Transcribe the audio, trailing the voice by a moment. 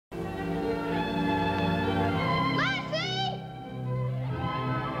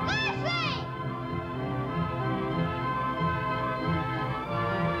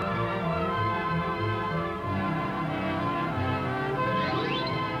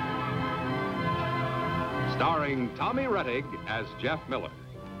Starring Tommy Rettig as Jeff Miller.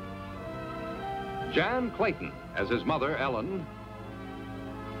 Jan Clayton as his mother, Ellen.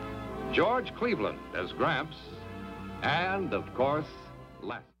 George Cleveland as Gramps. And, of course,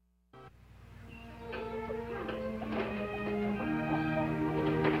 Lassie.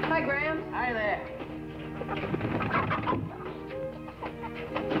 Hi, Gramps. Hi there.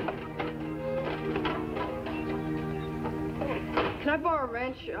 Can I borrow a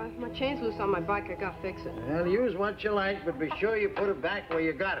wrench? My chain's loose on my bike. I gotta fix it. Well, use what you like, but be sure you put it back where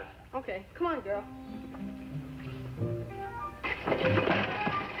you got it. Okay, come on, girl.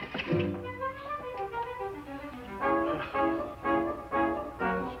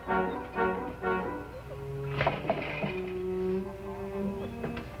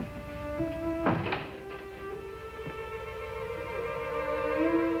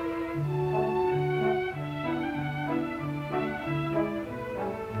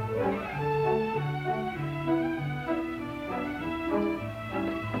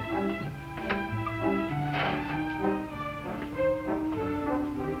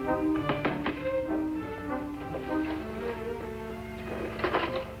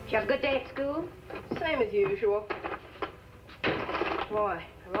 Did you have a good day at school? Same as usual. Boy,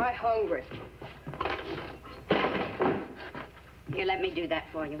 am I hungry. Here, let me do that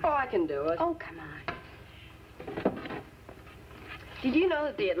for you. Oh, I can do it. Oh, come on. Did you know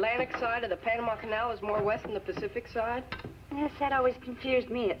that the Atlantic side of the Panama Canal is more west than the Pacific side? Yes, that always confused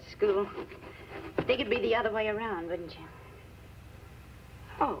me at school. I think it'd be the other way around, wouldn't you?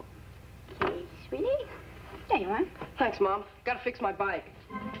 Oh, okay, sweetie. There you are. Thanks, Mom. Gotta fix my bike.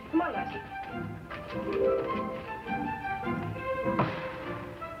 Come on, Lassie.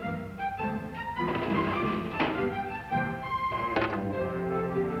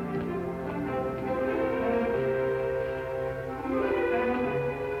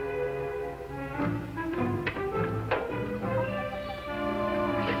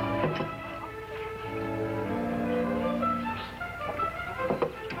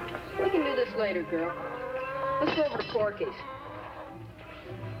 We can do this later, girl. Let's go over to Porky's.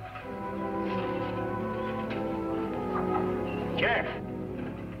 Jeff!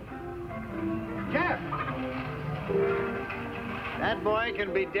 Jeff! That boy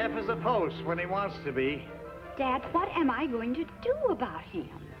can be deaf as a post when he wants to be. Dad, what am I going to do about him?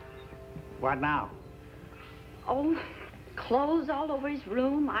 What now? Oh, clothes all over his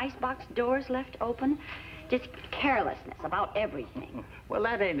room, icebox doors left open. Just carelessness about everything. Well,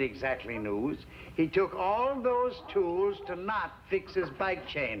 that ain't exactly news. He took all those tools to not fix his bike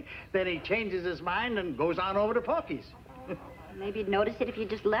chain. Then he changes his mind and goes on over to Porky's. Maybe you'd notice it if you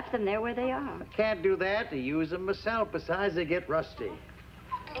just left them there where they are. I can't do that to use them myself. Besides, they get rusty.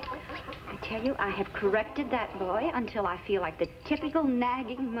 I tell you, I have corrected that boy until I feel like the typical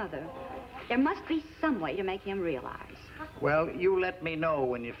nagging mother. There must be some way to make him realize. Well, you let me know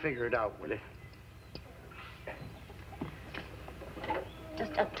when you figure it out, will you?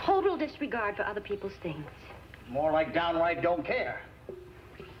 Just a total disregard for other people's things. More like downright don't care.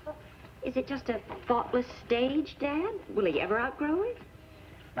 Is it just a thoughtless stage, Dad? Will he ever outgrow it?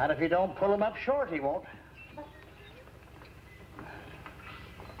 Not if you don't pull him up short, he won't.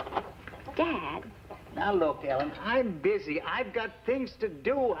 Dad. Now, look, Ellen, I'm busy. I've got things to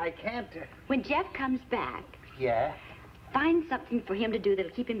do. I can't... When Jeff comes back... Yeah? Find something for him to do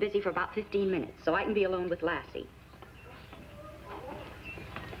that'll keep him busy for about 15 minutes, so I can be alone with Lassie.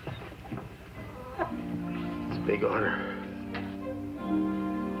 It's a big order.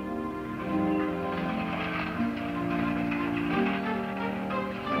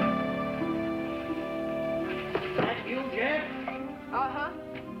 That you, Jeff? Uh-huh.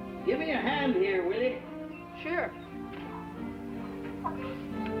 Give me a hand here, will you? Sure.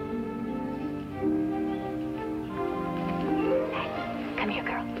 Come here,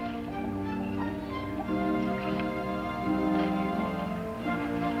 girl.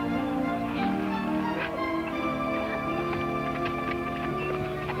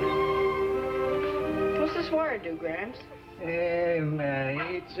 What's this wire do, Gramps?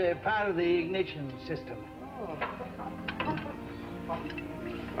 It's part of the ignition system. Oh.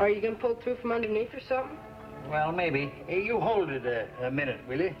 Are you gonna pull through from underneath or something? Well, maybe. You hold it a minute,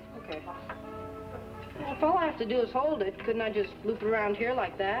 will you? Okay. Well, if all I have to do is hold it, couldn't I just loop it around here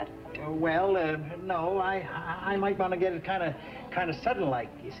like that? No. I might want to get it kind of sudden like,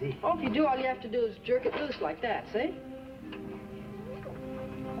 you see. Oh, if you do, all you have to do is jerk it loose like that, see?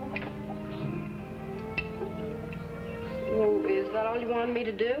 Well, is that all you wanted me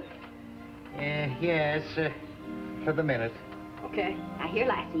to do? Yes, for the minute. Okay. Now, here,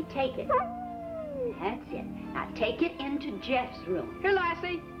 Lassie, take it. That's it. Now, take it into Jeff's room. Here,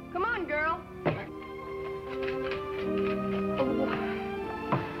 Lassie. Come on, girl.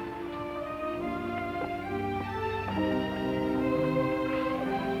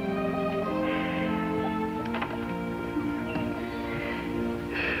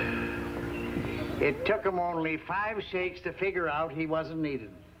 It took him only 5 shakes to figure out he wasn't needed.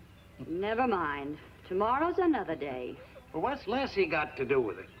 Never mind. Tomorrow's another day. Well, what's Lassie got to do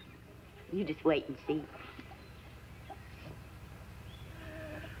with it? You just wait and see.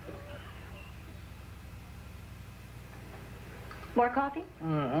 More coffee?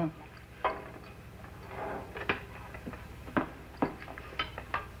 Mm-hmm.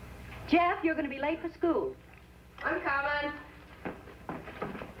 Jeff, you're going to be late for school. I'm coming.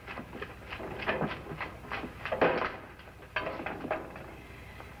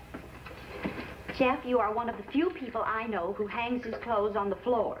 Jeff, you are one of the few people I know who hangs his clothes on the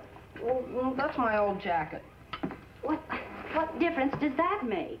floor. Well, that's my old jacket. What difference does that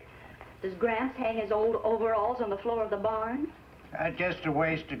make? Does Gramps hang his old overalls on the floor of the barn? Just a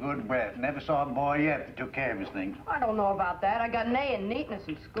waste of good breath. Never saw a boy yet that took care of his things. I don't know about that. I got an A in neatness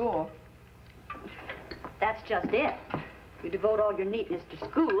in school. That's just it. You devote all your neatness to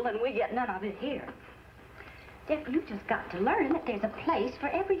school, and we get none of it here. Jeff, you just got to learn that there's a place for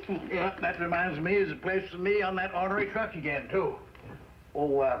everything. Yeah, that reminds me, there's a place for me on that ornery truck again, too.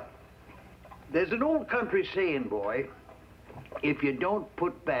 Oh, there's an old country saying, boy, if you don't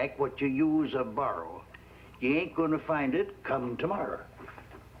put back what you use or borrow, you ain't gonna find it come tomorrow.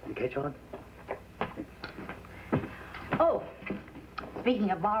 You catch on? Oh,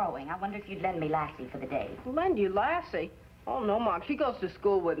 speaking of borrowing, I wonder if you'd lend me Lassie for the day. Lend you Lassie? Oh, no, Mom. She goes to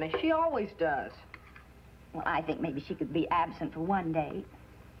school with me. She always does. Well, I think maybe she could be absent for one day.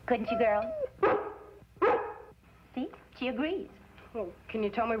 Couldn't you, girl? See? She agrees. Well, can you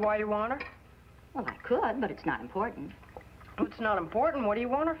tell me why you want her? Well, I could, but it's not important. If it's not important, what do you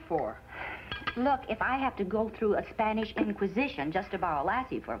want her for? Look, if I have to go through a Spanish Inquisition just to borrow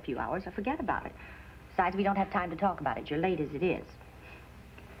Lassie for a few hours, I forget about it. Besides, we don't have time to talk about it. You're late as it is.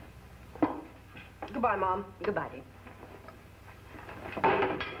 Goodbye, Mom. Goodbye, dear.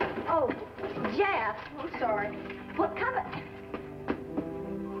 Oh, Jeff. I'm sorry. What cover?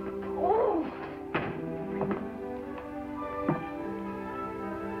 Oh.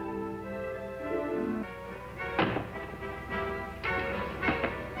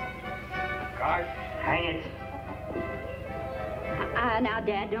 Gosh, hang it. Now,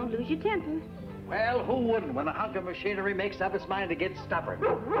 Dad, don't lose your temper. Well, who wouldn't when a hunk of machinery makes up its mind to get stubborn?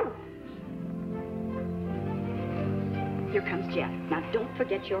 Here comes Jeff. Now, don't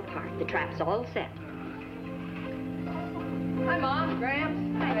forget your part. The trap's all set. Hi, Mom. Gramps.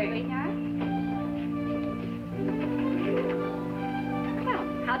 Hi, sweetheart.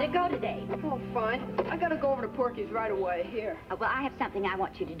 Well, how'd it go today? Oh, fine. I gotta go over to Porky's right away. Here. Well, I have something I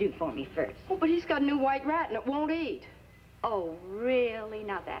want you to do for me first. Oh, but he's got a new white rat and it won't eat. Oh, really?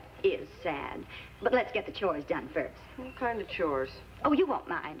 Now, that is sad. But let's get the chores done first. What kind of chores? Oh, you won't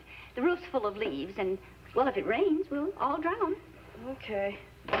mind. The roof's full of leaves, and, well, if it rains, we'll all drown. Okay.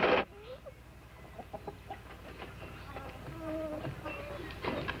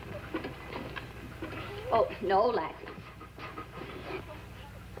 Oh, no, Lassie.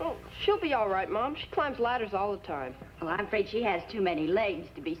 Oh, she'll be all right, Mom. She climbs ladders all the time. Well, I'm afraid she has too many legs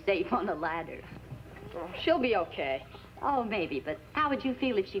to be safe on the ladder. Oh, she'll be okay. Oh, maybe, but how would you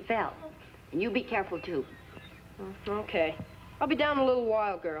feel if she fell? And you be careful, too. Okay. I'll be down in a little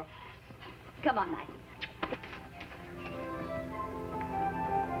while, girl. Come on, Lassie.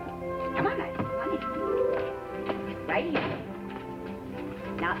 Come on, Lassie. Come on in. Right here.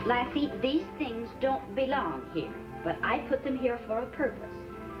 Now, Lassie, these things don't belong here, but I put them here for a purpose.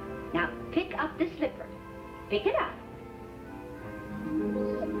 Now, pick up the slipper. Pick it up.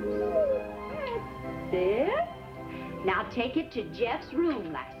 That's it. Now, take it to Jeff's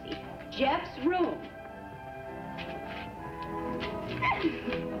room, Lassie. Jeff's room.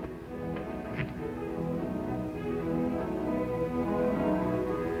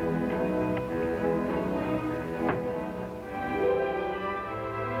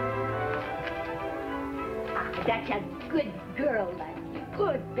 That's a good girl, Lassie.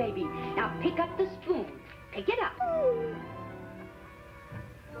 Good baby. Now pick up the spoon. Pick it up.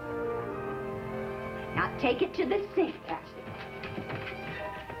 Now take it to the sink, Lassie.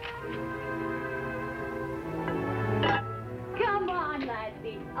 Come on,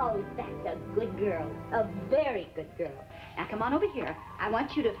 Lassie. Oh, that's a good girl. A very good girl. Now come on over here. I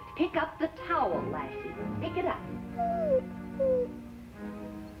want you to pick up the towel, Lassie. Pick it up.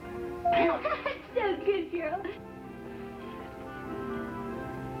 That's so good, girl.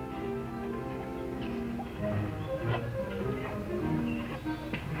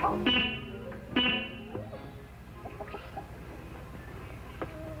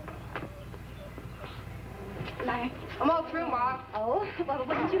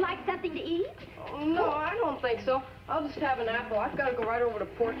 I'll just have an apple. I've got to go right over to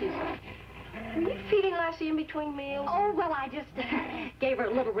Porky's. Are you feeding Lassie in between meals? Oh, well, I just gave her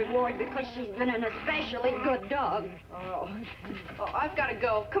a little reward because she's been an especially good dog. Oh, I've got to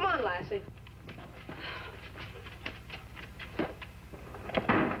go. Come on, Lassie.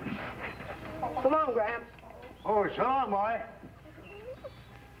 Come on, Gramps. Oh, so long, boy.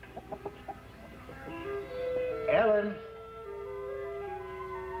 Ellen.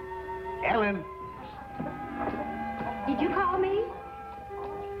 Ellen. Did you call me?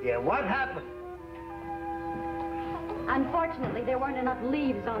 Yeah, what happened? Unfortunately, there weren't enough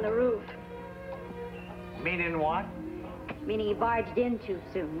leaves on the roof. Meaning what? Meaning he barged in too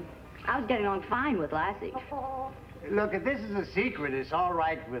soon. I was getting along fine with Lassie. Look, if this is a secret, it's all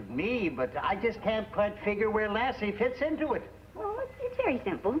right with me, but I just can't quite figure where Lassie fits into it. Well, it's very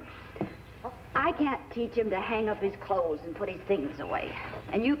simple. I can't teach him to hang up his clothes and put his things away.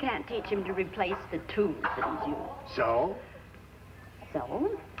 And you can't teach him to replace the tools that he's used. So?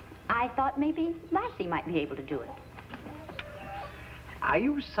 So, I thought maybe Lassie might be able to do it. Are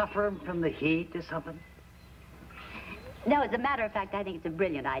you suffering from the heat or something? No, as a matter of fact, I think it's a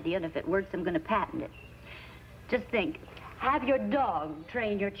brilliant idea, and if it works, I'm going to patent it. Just think, have your dog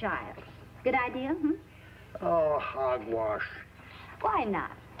train your child. Good idea, hmm? Oh, hogwash. Why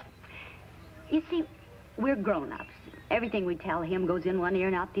not? You see, we're grown-ups. Everything we tell him goes in one ear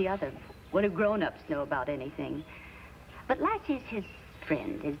and out the other. What do grown-ups know about anything? But Lassie's his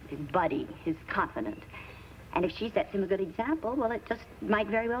friend, his buddy, his confidant. And if she sets him a good example, well, it just might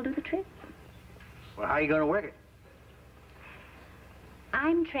very well do the trick. Well, how are you going to work it?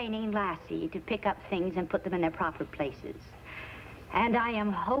 I'm training Lassie to pick up things and put them in their proper places. And I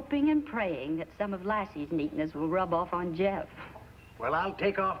am hoping and praying that some of Lassie's neatness will rub off on Jeff. Well, I'll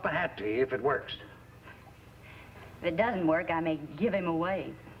take off my hat to you if it works. If it doesn't work, I may give him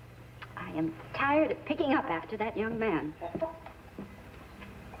away. I am tired of picking up after that young man.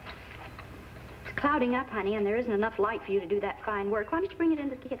 It's clouding up, honey, and there isn't enough light for you to do that fine work. Why don't you bring it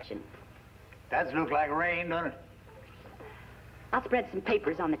into the kitchen? Does look like rain, doesn't it? I'll spread some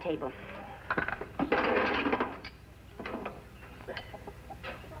papers on the table.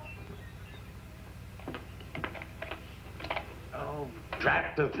 Oh,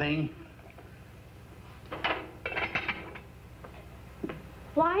 drat the thing.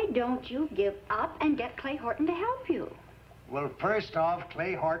 Why don't you give up and get Clay Horton to help you? Well, first off,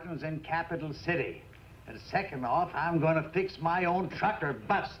 Clay Horton's in Capital City. And second off, I'm going to fix my own truck or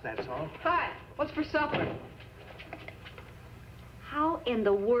bust, that's all. Hi, what's for supper? How in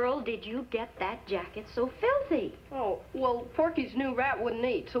the world did you get that jacket so filthy? Oh, well, Porky's new rat wouldn't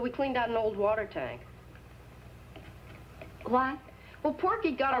eat, so we cleaned out an old water tank. What? Well,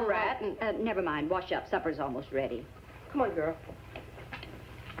 Porky got a rat and... Never mind. Wash up. Supper's almost ready. Come on, girl.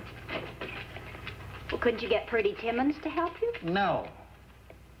 Well, couldn't you get Purdy Timmons to help you? No.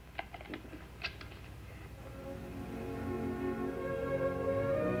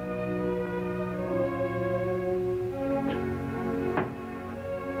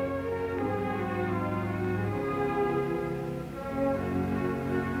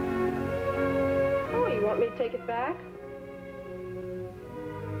 Take it back?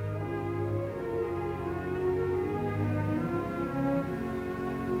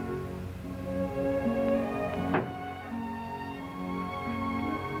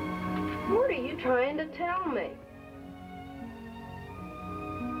 What are you trying to tell me?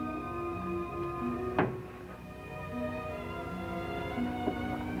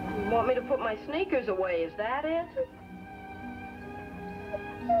 You want me to put my sneakers away, is that it?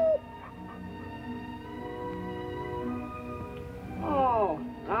 Oh,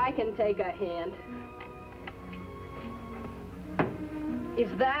 I can take a hint. Is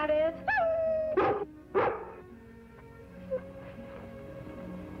that it?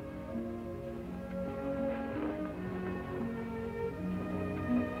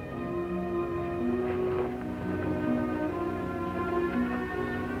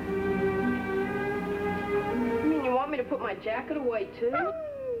 You mean you want me to put my jacket away, too?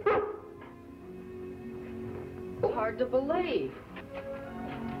 It's hard to believe.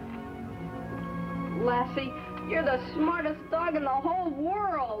 Lassie, you're the smartest dog in the whole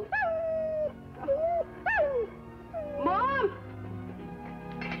world. Mom!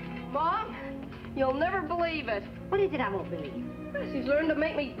 Mom, you'll never believe it. What is it I won't believe? Lassie's learned to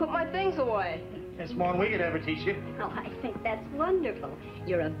make me put my things away. That's more than we could ever teach you. Oh, I think that's wonderful.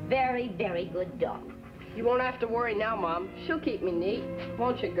 You're a very, very good dog. You won't have to worry now, Mom. She'll keep me neat.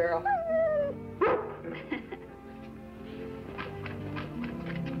 Won't you, girl?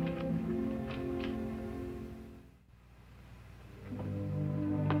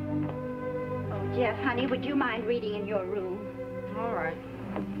 Jeff, honey, would you mind reading in your room? All right.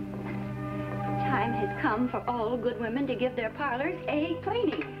 Time has come for all good women to give their parlors a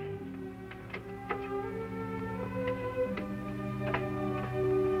cleaning.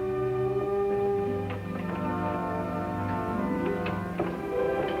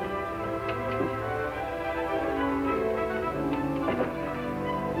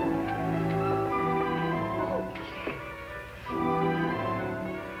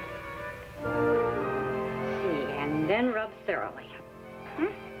 Then rub thoroughly.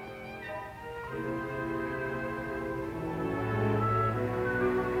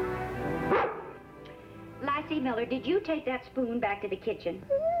 Lassie Miller, did you take that spoon back to the kitchen?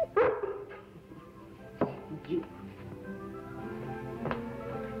 You.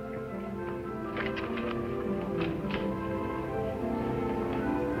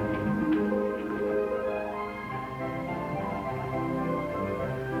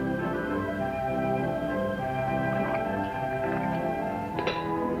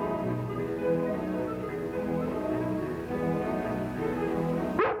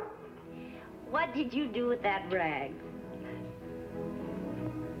 What did you do with that rag?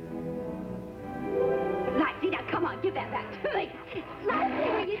 Lassie, now come on, give that back to me.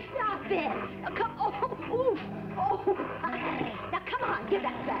 Lassie, will you stop it? Oh, come on. Oh. Now come on, give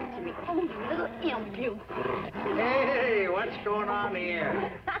that back to me. Oh, you little imp, you. Hey, what's going on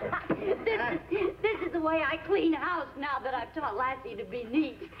here? This is the way I clean house now that I've taught Lassie to be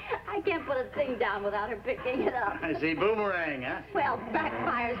neat. I can't put a thing down without her picking it up. I see, boomerang, huh? Well,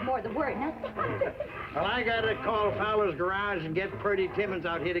 backfire's more the word. Now stop it. Well, I gotta call Fowler's garage and get Purdy Timmons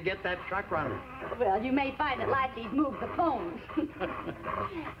out here to get that truck running. Well, you may find that Lassie's moved the phones.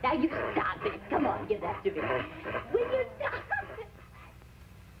 Now you stop it. Come on, give that to me. Will you stop it?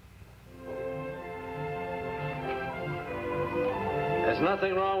 There's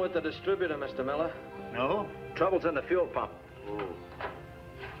nothing wrong with the distributor, Mr. Miller. No? Trouble's in the fuel pump.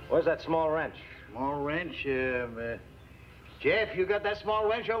 Where's that small wrench? Small wrench, Jeff, you got that small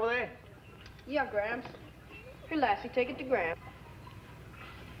wrench over there? Yeah, Gramps. Here, Lassie, take it to Gramps.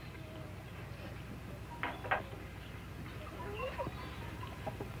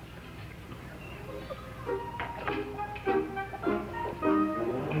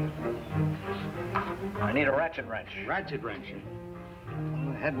 I need a ratchet wrench. Ratchet wrench.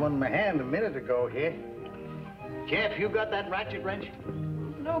 Well, I had one in my hand a minute ago here. Jeff, you got that ratchet wrench?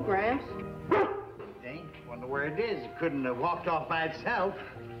 No, Gramps. Dang, wonder where it is. It couldn't have walked off by itself.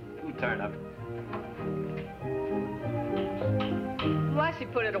 You turn up. Lassie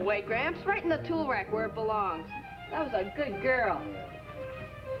put it away, Gramps, right in the tool rack where it belongs. That was a good girl.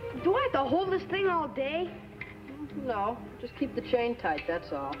 Do I have to hold this thing all day? No, just keep the chain tight,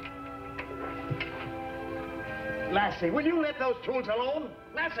 that's all. Lassie, will you let those tools alone?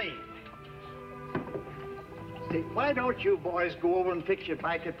 Lassie! See, why don't you boys go over and fix your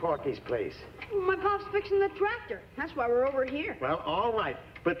bike at Porky's place? My pop's fixing the tractor. That's why we're over here. Well, all right.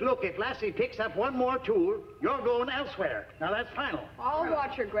 But look, if Lassie picks up one more tool, you're going elsewhere. Now, that's final. I'll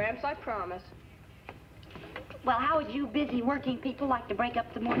watch her, Gramps, I promise. Well, how would you busy working people like to break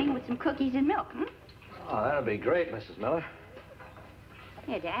up the morning with some cookies and milk, hmm? Oh, that'd be great, Mrs. Miller.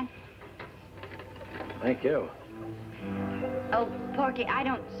 Here, Dad. Thank you. Oh, Porky, I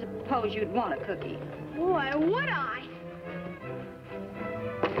don't suppose you'd want a cookie. Why, would I?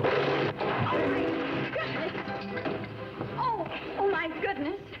 Oh, my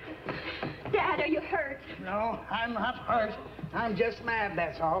goodness. Dad, are you hurt? No, I'm not hurt. I'm just mad,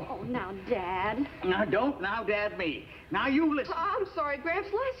 that's all. Oh, now, Dad. Now, don't now dad me. Now, you listen. Oh, I'm sorry, Gramps.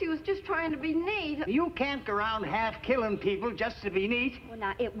 Lassie was just trying to be neat. You can't go around half killing people just to be neat. Well,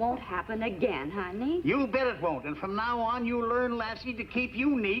 now, it won't happen again, honey. You bet it won't. And from now on, you learn, Lassie, to keep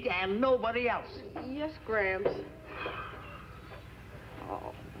you neat and nobody else. Yes, Gramps.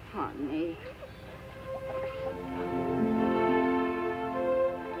 Oh, honey.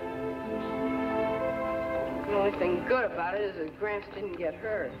 The only thing good about it is that Gramps didn't get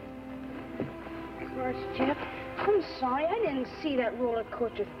hurt. Of course, Jeff. I'm sorry. I didn't see that roller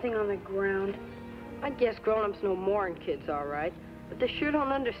coaster thing on the ground. I guess grown-ups know more than kids, all right. But they sure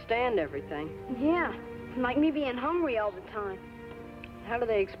don't understand everything. Yeah, like me being hungry all the time. How do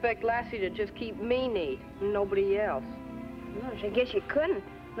they expect Lassie to just keep me neat and nobody else? Gosh, I guess you couldn't,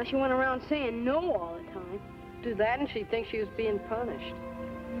 unless you went around saying no all the time. Do that and she'd think she was being punished.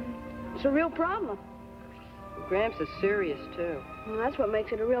 It's a real problem. Gramps is serious, too. Well, that's what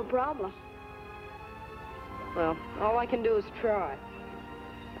makes it a real problem. Well, all I can do is try.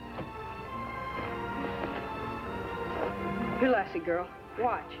 Here, Lassie girl,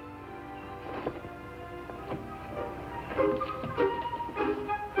 watch.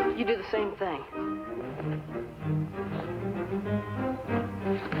 You do the same thing.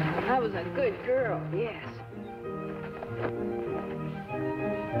 That was a good girl, yes.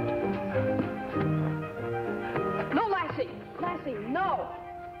 No, Lassie! Lassie, no!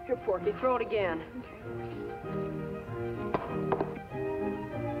 Here, Porky, throw it again.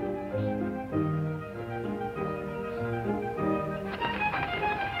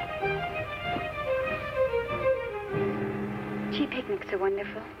 Gee, picnics are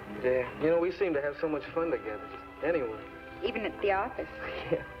wonderful. Yeah, you know, we seem to have so much fun together. Anyway. Even at the office.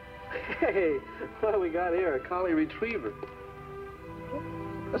 Yeah. Hey, what do we got here? A collie retriever.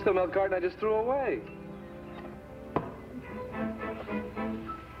 That's the milk carton I just threw away.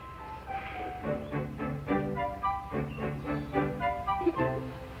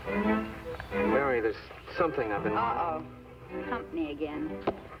 Mary, there's something I've been... Uh-oh. Company again.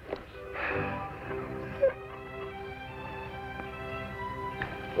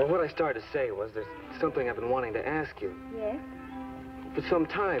 Well, what I started to say was there's something I've been wanting to ask you. Yes? For some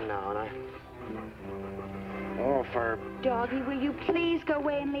time now, and I... Oh, for... Doggy, will you please go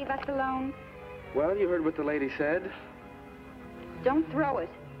away and leave us alone? Well, you heard what the lady said. Don't throw it.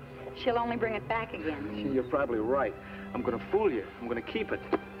 She'll only bring it back again. You're probably right. I'm gonna fool you. I'm gonna keep it.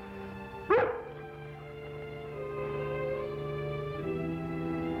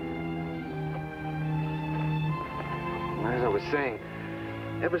 As I was saying,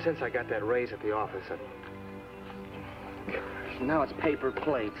 ever since I got that raise at the office, now it's paper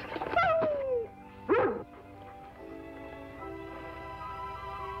plates.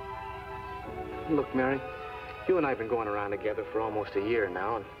 Look, Mary, you and I have been going around together for almost a year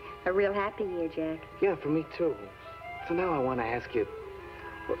now, and... A real happy year, Jack. Yeah, for me, too. So now I want to ask you...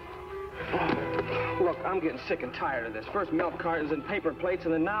 Look, I'm getting sick and tired of this. First milk cartons and paper plates,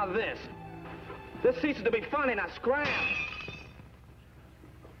 and then now this. This ceases to be funny. Now scram!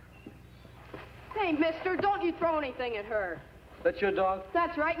 Hey, mister, don't you throw anything at her. That's your dog?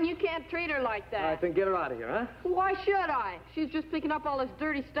 That's right, and you can't treat her like that. All right, then get her out of here, huh? Why should I? She's just picking up all this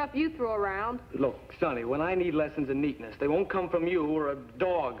dirty stuff you throw around. Look, Sonny, when I need lessons in neatness, they won't come from you or a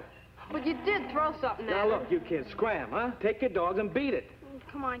dog. But you did throw something at her. Now, look, you kids, scram, huh? Take your dogs and beat it.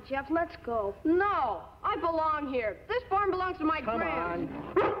 Come on, Jeff, let's go. No, I belong here. This farm belongs to my Come Gramps.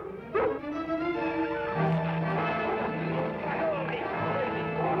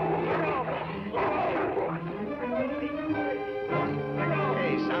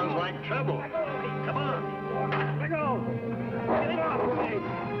 Hey, sounds like trouble. Come on. Let go. Get off of me.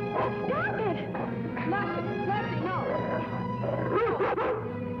 Stop it! Lassie, no.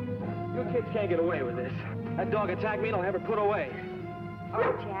 You kids can't get away with this. That dog attacked me and I'll have her put away.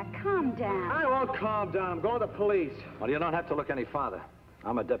 Oh, Jack, calm down. I won't calm down. I'm going to the police. Well, you don't have to look any farther.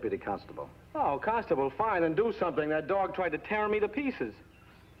 I'm a deputy constable. Oh, constable, fine, then do something. That dog tried to tear me to pieces.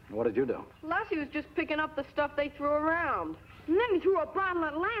 What did you do? Lassie was just picking up the stuff they threw around. And then he threw a bottle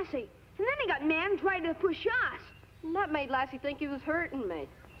at Lassie. And then he got mad and tried to push us. And that made Lassie think he was hurting me.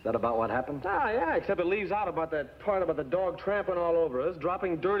 Is that about what happened? Ah, yeah, except it leaves out about that part about the dog tramping all over us,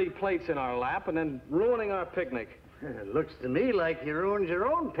 dropping dirty plates in our lap, and then ruining our picnic. It looks to me like you ruined your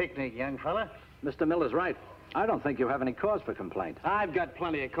own picnic, young fella. Mr. Miller's right. I don't think you have any cause for complaint. I've got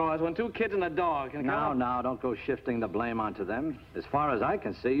plenty of cause. When two kids and a dog... Now, don't go shifting the blame onto them. As far as I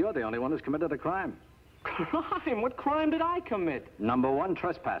can see, you're the only one who's committed a crime. Crime? What crime did I commit? Number 1,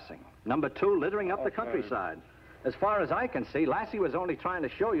 trespassing. Number 2, littering up the countryside. As far as I can see, Lassie was only trying to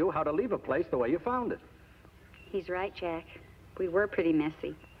show you how to leave a place the way you found it. He's right, Jack. We were pretty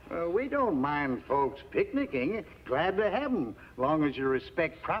messy. We don't mind folks picnicking. Glad to have them, long as you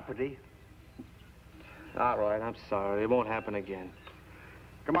respect property. All right, I'm sorry. It won't happen again.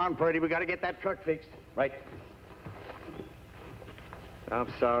 Come on, Purdy, we got to get that truck fixed. Right. I'm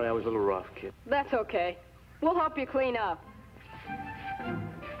sorry, I was a little rough, kid. That's okay. We'll help you clean up.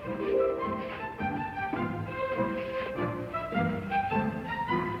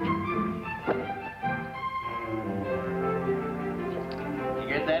 You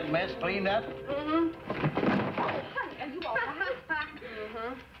get that mess cleaned up? Mm-hmm. Are you all right?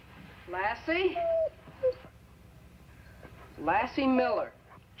 Mm-hmm. Lassie? Lassie Miller.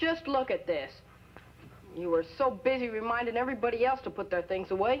 Just look at this. You were so busy reminding everybody else to put their things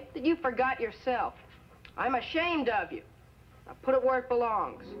away that you forgot yourself. I'm ashamed of you. Now put it where it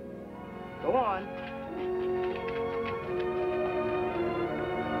belongs. Go on.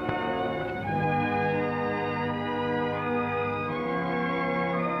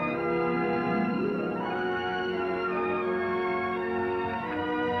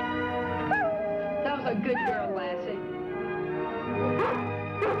 That was a good girl, Lassie.